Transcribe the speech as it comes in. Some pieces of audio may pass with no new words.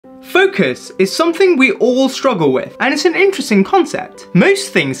Focus is something we all struggle with, and it's an interesting concept.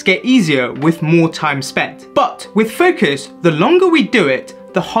 Most things get easier with more time spent, but with focus, the longer we do it,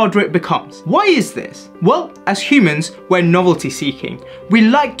 the harder it becomes. Why is this? Well, as humans, we're novelty seeking. We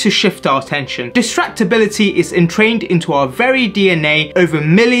like to shift our attention. Distractibility is entrained into our very DNA over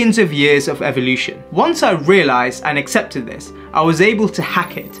millions of years of evolution. Once I realized and accepted this, I was able to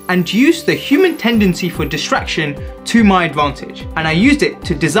hack it and use the human tendency for distraction to my advantage. And I used it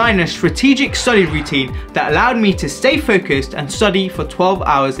to design a strategic study routine that allowed me to stay focused and study for 12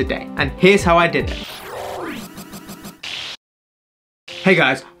 hours a day. And here's how I did it. Hey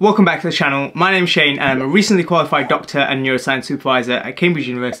guys, welcome back to the channel. My name's Shane and I'm a recently qualified doctor and neuroscience supervisor at Cambridge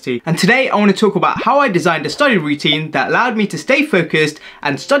University. And today I want to talk about how I designed a study routine that allowed me to stay focused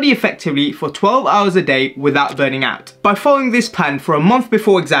and study effectively for 12 hours a day without burning out. By following this plan for a month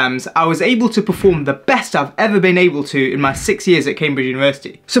before exams, I was able to perform the best I've ever been able to in my 6 years at Cambridge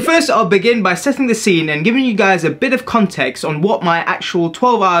University. So first I'll begin by setting the scene and giving you guys a bit of context on what my actual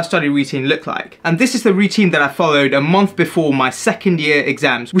 12-hour study routine looked like. And this is the routine that I followed a month before my second year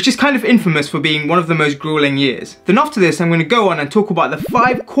exams, which is kind of infamous for being one of the most grueling years. Then after this, I'm going to go on and talk about the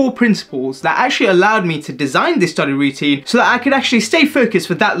 5 core principles that actually allowed me to design this study routine so that I could actually stay focused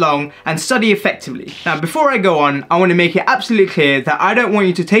for that long and study effectively. Now, before I go on, I want to make it absolutely clear that I don't want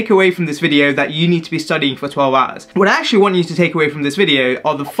you to take away from this video that you need to be studying for 12 hours. What I actually want you to take away from this video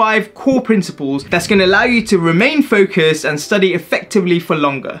are the 5 core principles that's going to allow you to remain focused and study effectively for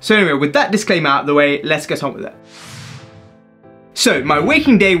longer. So anyway, with that disclaimer out of the way, let's get on with it. So my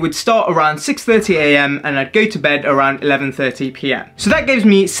waking day would start around 6:30 AM and I'd go to bed around 11:30 PM. So that gives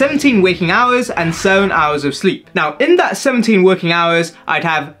me 17 waking hours and 7 hours of sleep. Now in that 17 working hours, I'd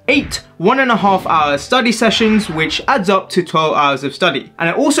have 8 1.5-hour study sessions, which adds up to 12 hours of study. And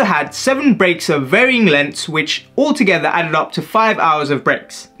I also had 7 breaks of varying lengths, which altogether added up to 5 hours of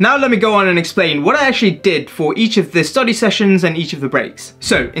breaks. Now let me go on and explain what I actually did for each of the study sessions and each of the breaks.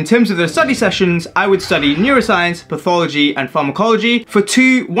 So in terms of the study sessions, I would study neuroscience, pathology and pharmacology for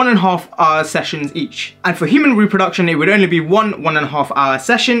 2 1.5-hour sessions each. And for human reproduction, it would only be 1 1.5-hour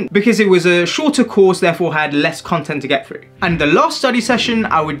session because it was a shorter course, therefore had less content to get through. And the last study session,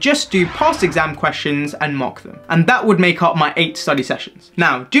 I would just do past exam questions and mock them. And that would make up my 8 study sessions.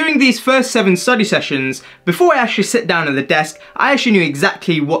 Now, during these first 7 study sessions, before I actually sit down at the desk, I actually knew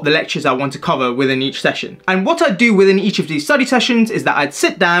exactly what the lectures I want to cover within each session. And what I'd do within each of these study sessions is that I'd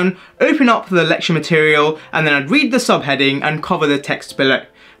sit down, open up the lecture material, and then I'd read the subheading and cover the text below.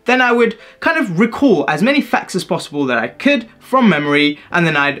 Then I would kind of recall as many facts as possible that I could from memory, and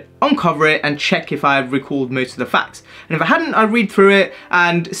then I'd uncover it and check if I had recalled most of the facts. And if I hadn't, I'd read through it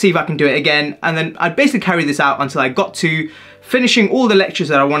and see if I can do it again, and then I'd basically carry this out until I got to finishing all the lectures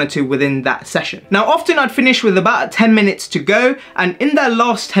that I wanted to within that session. Now often I'd finish with about 10 minutes to go, and in that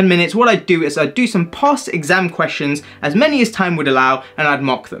last 10 minutes what I'd do is I'd do some past exam questions, as many as time would allow, and I'd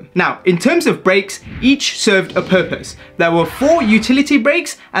mock them. Now in terms of breaks, each served a purpose. There were 4 utility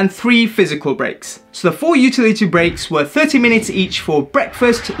breaks and 3 physical breaks. So the 4 utility breaks were 30 minutes each for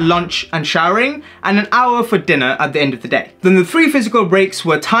breakfast, lunch and showering, and an hour for dinner at the end of the day. Then the 3 physical breaks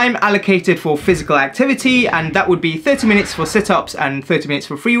were time allocated for physical activity, and that would be 30 minutes for sit-ups and 30 minutes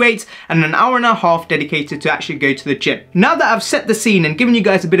for free weights, and an hour and a half dedicated to actually go to the gym. Now that I've set the scene and given you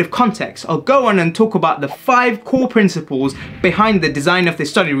guys a bit of context, I'll go on and talk about the 5 core principles behind the design of this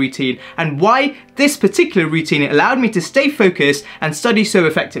study routine and why this particular routine allowed me to stay focused and study so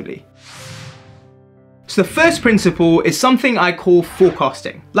effectively. So the first principle is something I call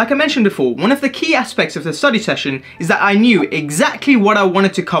forecasting. Like I mentioned before, one of the key aspects of the study session is that I knew exactly what I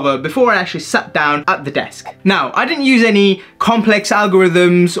wanted to cover before I actually sat down at the desk. Now, I didn't use any complex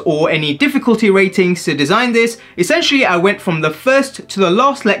algorithms or any difficulty ratings to design this. Essentially, I went from the first to the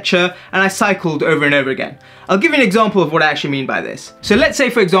last lecture and I cycled over and over again. I'll give you an example of what I actually mean by this. So let's say,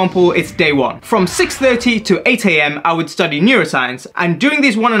 for example, it's day 1. From 6:30 to 8 AM, I would study neuroscience, and during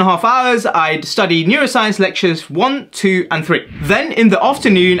these 1.5 hours, I'd study neuroscience lectures 1, 2, and 3. Then in the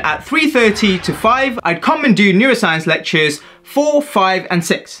afternoon at 3:30 to 5, I'd come and do neuroscience lectures 4, 5, and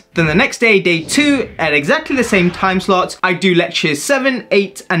 6. Then the next day, day 2, at exactly the same time slots, I do lectures 7,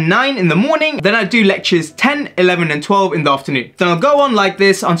 8, and 9 in the morning. Then I do lectures 10, 11, and 12 in the afternoon. Then I'll go on like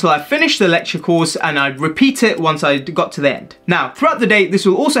this until I finish the lecture course, and I'd repeat it once I got to the end. Now, throughout the day, this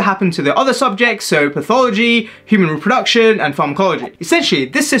will also happen to the other subjects, so pathology, human reproduction, and pharmacology. Essentially,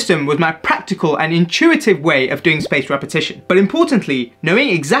 this system was my practical and intuitive way of doing spaced repetition. But importantly, knowing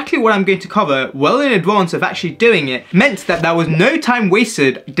exactly what I'm going to cover well in advance of actually doing it meant that there was no time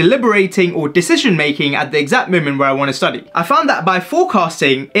wasted deliberating or decision making at the exact moment where I want to study. I found that by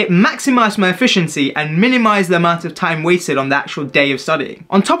forecasting, it maximized my efficiency and minimized the amount of time wasted on the actual day of studying.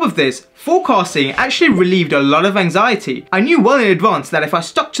 On top of this, forecasting actually relieved a lot of anxiety. I knew well in advance that if I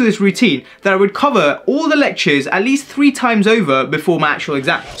stuck to this routine, that I would cover all the lectures at least 3 times over before my actual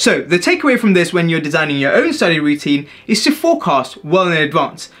exam. So the takeaway from this when you're designing your own study routine is to forecast well in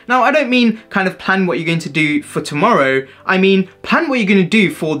advance. Now, I don't mean kind of plan what you're going to do for tomorrow. I mean plan what you're going to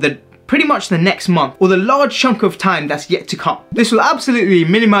do for pretty much the next month, or the large chunk of time that's yet to come. This will absolutely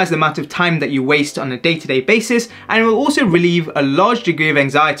minimize the amount of time that you waste on a day-to-day basis, and it will also relieve a large degree of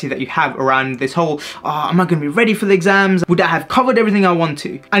anxiety that you have around this whole, am I going to be ready for the exams? Would I have covered everything I want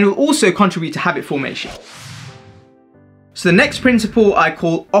to? And it will also contribute to habit formation. So the next principle I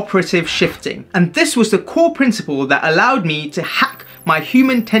call operative shifting, and this was the core principle that allowed me to hack my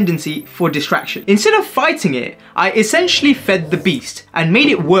human tendency for distraction. Instead of fighting it, I essentially fed the beast and made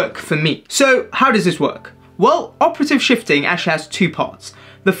it work for me. So how does this work? Well, operative shifting actually has 2 parts.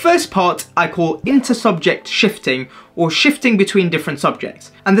 The first part I call inter-subject shifting, or shifting between different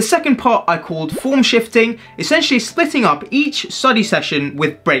subjects. And the second part I called form shifting, essentially splitting up each study session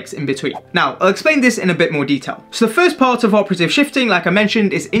with breaks in between. Now, I'll explain this in a bit more detail. So the first part of operative shifting, like I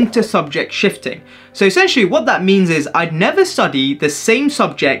mentioned, is inter-subject shifting. So essentially what that means is I'd never study the same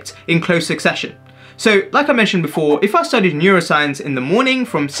subject in close succession. So like I mentioned before, if I studied neuroscience in the morning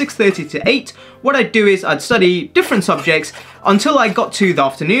from 6:30 to 8, what I'd do is I'd study different subjects until I got to the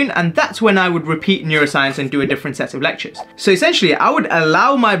afternoon, and that's when I would repeat neuroscience and do a different set of lectures. So essentially I would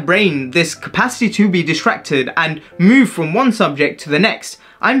allow my brain this capacity to be distracted and move from one subject to the next.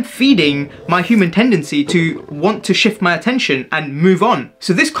 I'm feeding my human tendency to want to shift my attention and move on.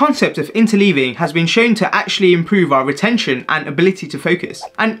 So this concept of interleaving has been shown to actually improve our retention and ability to focus.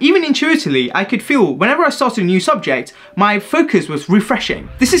 And even intuitively, I could feel whenever I started a new subject, my focus was refreshing.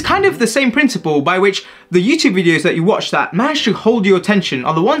 This is kind of the same principle by which the YouTube videos that you watch that manage to hold your attention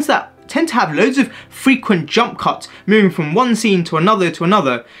are the ones that tend to have loads of frequent jump cuts, moving from one scene to another to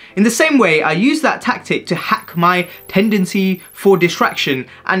another. In the same way, I use that tactic to hack my tendency for distraction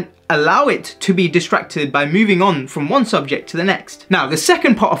and allow it to be distracted by moving on from one subject to the next. Now, the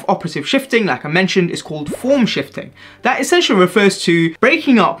second part of operative shifting, like I mentioned, is called form shifting. That essentially refers to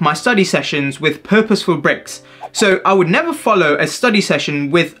breaking up my study sessions with purposeful breaks. So I would never follow a study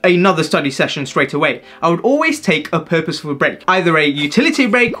session with another study session straight away. I would always take a purposeful break, either a utility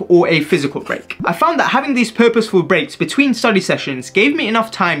break or a physical break. I found that having these purposeful breaks between study sessions gave me enough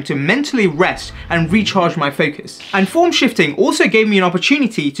time to mentally rest and recharge my focus. And form shifting also gave me an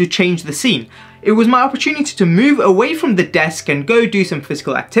opportunity to change the scene. It was my opportunity to move away from the desk and go do some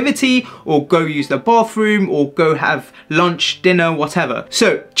physical activity, or go use the bathroom, or go have lunch, dinner, whatever.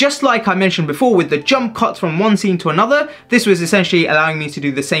 So just like I mentioned before with the jump cuts from one scene to another, this was essentially allowing me to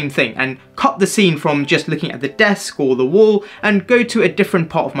do the same thing and cut the scene from just looking at the desk or the wall and go to a different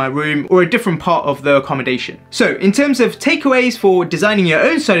part of my room or a different part of the accommodation. So in terms of takeaways for designing your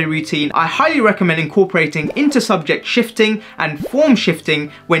own study routine, I highly recommend incorporating inter-subject shifting and form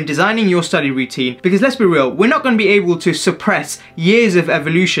shifting when designing your study routine. Because let's be real, we're not going to be able to suppress years of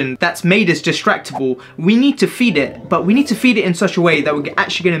evolution that's made us distractible. We need to feed it, but we need to feed it in such a way that we're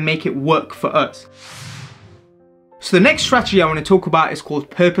actually going to make it work for us. So the next strategy I want to talk about is called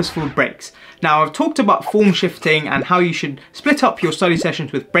purposeful breaks. Now, I've talked about form shifting and how you should split up your study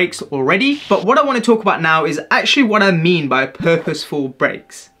sessions with breaks already, but what I want to talk about now is actually what I mean by purposeful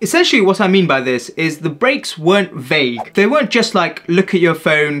breaks. Essentially what I mean by this is the breaks weren't vague. They weren't just like look at your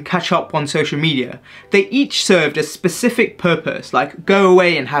phone, catch up on social media. They each served a specific purpose, like go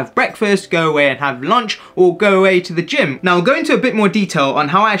away and have breakfast, go away and have lunch, or go away to the gym. Now I'll go into a bit more detail on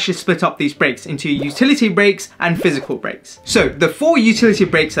how I actually split up these breaks into utility breaks and physical breaks. So the 4 utility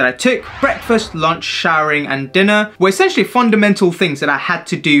breaks that I took, breakfast, lunch, showering, and dinner, were essentially fundamental things that I had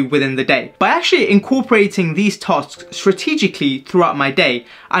to do within the day. By actually incorporating these tasks strategically throughout my day,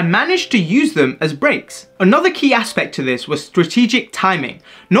 I managed to use them as breaks. Another key aspect to this was strategic timing.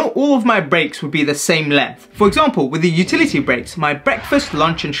 Not all of my breaks would be the same length. For example, with the utility breaks, my breakfast,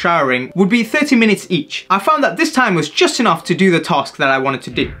 lunch, and showering would be 30 minutes each. I found that this time was just enough to do the task that I wanted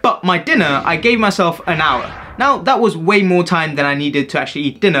to do. But my dinner, I gave myself an hour. Now, that was way more time than I needed to actually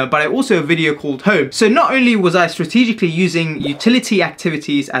eat dinner, but I also a video called home. So not only was I strategically using utility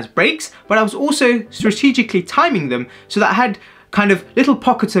activities as breaks, but I was also strategically timing them so that I had kind of little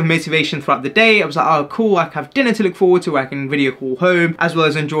pockets of motivation throughout the day. I was like, oh cool, I have dinner to look forward to, I can video call home, as well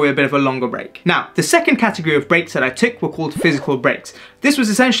as enjoy a bit of a longer break. Now, the second category of breaks that I took were called physical breaks. This was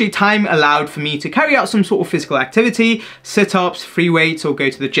essentially time allowed for me to carry out some sort of physical activity, sit-ups, free weights, or go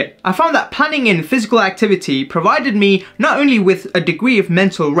to the gym. I found that planning in physical activity provided me not only with a degree of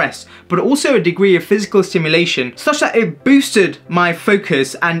mental rest, but also a degree of physical stimulation, such that it boosted my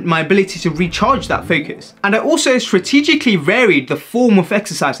focus and my ability to recharge that focus. And I also strategically varied the form of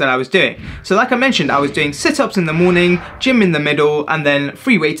exercise that I was doing. So like I mentioned, I was doing sit-ups in the morning, gym in the middle, and then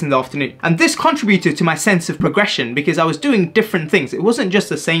free weights in the afternoon. And this contributed to my sense of progression because I was doing different things. It wasn't just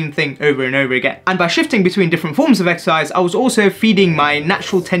the same thing over and over again. And by shifting between different forms of exercise, I was also feeding my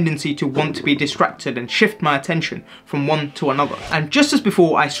natural tendency to want to be distracted and shift my attention from one to another. And just as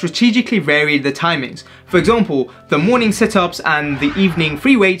before, I strategically varied the timings. For example, the morning sit-ups and the evening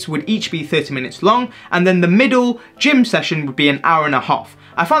free weights would each be 30 minutes long, and then the middle gym session would be an hour and a half.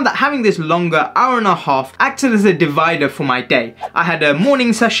 I found that having this longer hour and a half acted as a divider for my day. I had a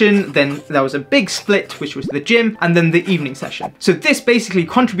morning session, then there was a big split, which was the gym, and then the evening session. So this basically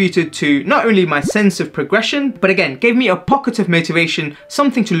contributed to not only my sense of progression, but again, gave me a pocket of motivation,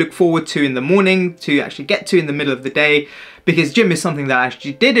 something to look forward to in the morning, to actually get to in the middle of the day, because gym is something that I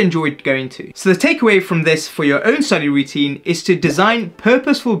actually did enjoy going to. So the takeaway from this for your own study routine is to design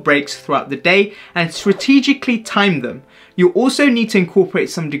purposeful breaks throughout the day and strategically time them. You also need to incorporate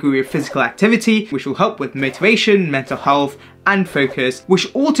some degree of physical activity, which will help with motivation, mental health, and focus,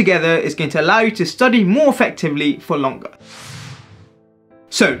 which altogether is going to allow you to study more effectively for longer.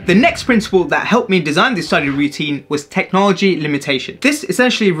 So the next principle that helped me design this study routine was technology limitation. This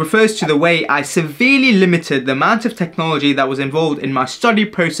essentially refers to the way I severely limited the amount of technology that was involved in my study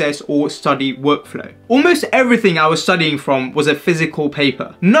process or study workflow. Almost everything I was studying from was a physical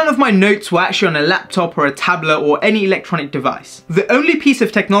paper. None of my notes were actually on a laptop or a tablet or any electronic device. The only piece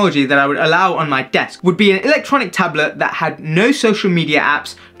of technology that I would allow on my desk would be an electronic tablet that had no social media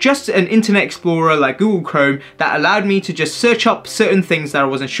apps, just an internet explorer like Google Chrome that allowed me to just search up certain things that I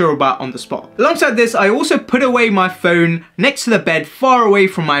wasn't sure about on the spot. Alongside this, I also put away my phone next to the bed, far away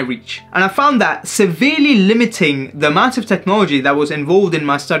from my reach. And I found that severely limiting the amount of technology that was involved in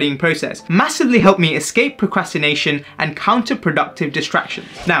my studying process massively helped me escape procrastination and counterproductive distractions.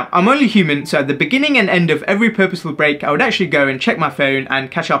 Now, I'm only human, so at the beginning and end of every purposeful break, I would actually go and check my phone and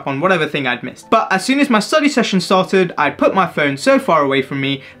catch up on whatever thing I'd missed. But as soon as my study session started, I'd put my phone so far away from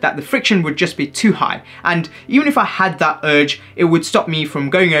me that the friction would just be too high. And even if I had that urge, it would stop me from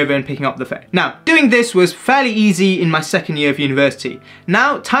going over and picking up the phone. Now, doing this was fairly easy in my second year of university.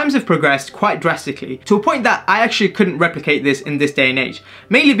 Now, times have progressed quite drastically to a point that I actually couldn't replicate this in this day and age,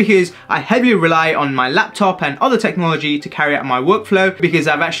 mainly because I heavily rely on my laptop and other technology to carry out my workflow because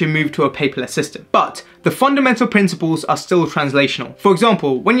I've actually moved to a paperless system. But the fundamental principles are still translational. For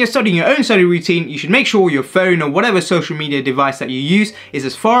example, when you're studying your own study routine, you should make sure your phone or whatever social media device that you use is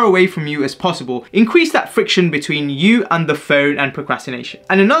as far away from you as possible. Increase that friction between you and the phone and procrastination.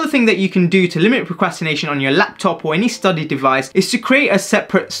 And another thing that you can do to limit procrastination on your laptop or any study device is to create a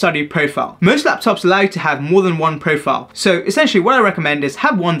separate study profile. Most laptops allow you to have more than one profile. So essentially what I recommend is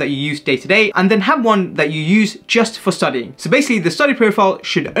have one that you use day to day and then have one that you use just for studying. So basically the study profile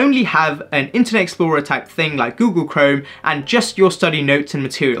should only have an Internet Explorer type thing like Google Chrome and just your study notes and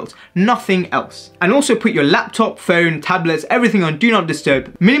materials, nothing else. And also put your laptop, phone, tablets, everything on do not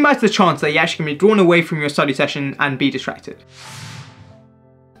disturb. Minimize the chance that you're actually going to be drawn away from your study session and be distracted.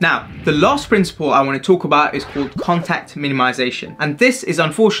 Now, the last principle I want to talk about is called contact minimization. And this is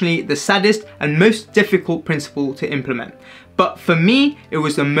unfortunately the saddest and most difficult principle to implement. But for me, it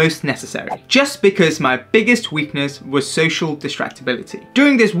was the most necessary, just because my biggest weakness was social distractibility.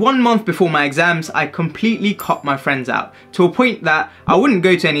 During this 1 month before my exams, I completely cut my friends out to a point that I wouldn't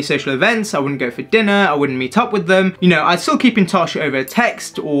go to any social events, I wouldn't go for dinner, I wouldn't meet up with them. You know, I'd still keep in touch over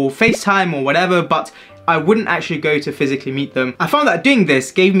text or FaceTime or whatever, but I wouldn't actually go to physically meet them. I found that doing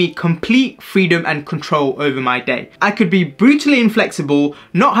this gave me complete freedom and control over my day. I could be brutally inflexible,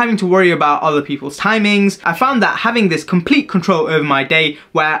 not having to worry about other people's timings. I found that having this complete control over my day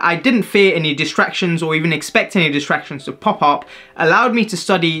where I didn't fear any distractions or even expect any distractions to pop up allowed me to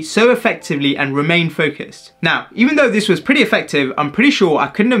study so effectively and remain focused. Now, even though this was pretty effective, I'm pretty sure I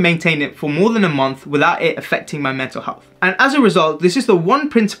couldn't have maintained it for more than a month without it affecting my mental health. And as a result, this is the one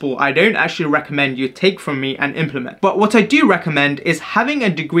principle I don't actually recommend you take from me and implement. But what I do recommend is having a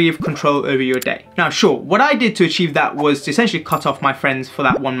degree of control over your day. Now sure, what I did to achieve that was to essentially cut off my friends for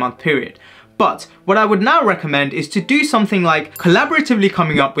that 1 month period. But what I would now recommend is to do something like collaboratively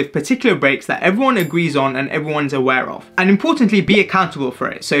coming up with particular breaks that everyone agrees on and everyone's aware of. And importantly, be accountable for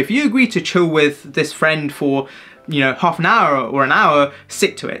it. So if you agree to chill with this friend for half an hour or an hour,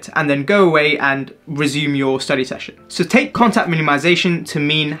 stick to it, and then go away and resume your study session. So take contact minimization to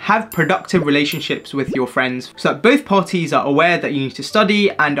mean have productive relationships with your friends so that both parties are aware that you need to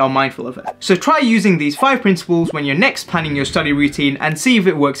study and are mindful of it. So try using these 5 principles when you're next planning your study routine and see if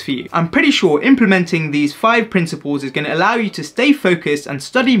it works for you. I'm pretty sure implementing these 5 principles is going to allow you to stay focused and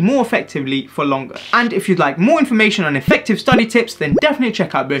study more effectively for longer. And if you'd like more information on effective study tips, then definitely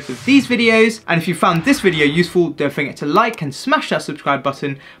check out both of these videos. And if you found this video useful, don't forget to like and smash that subscribe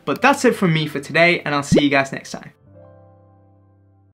button. But that's it from me for today, and I'll see you guys next time.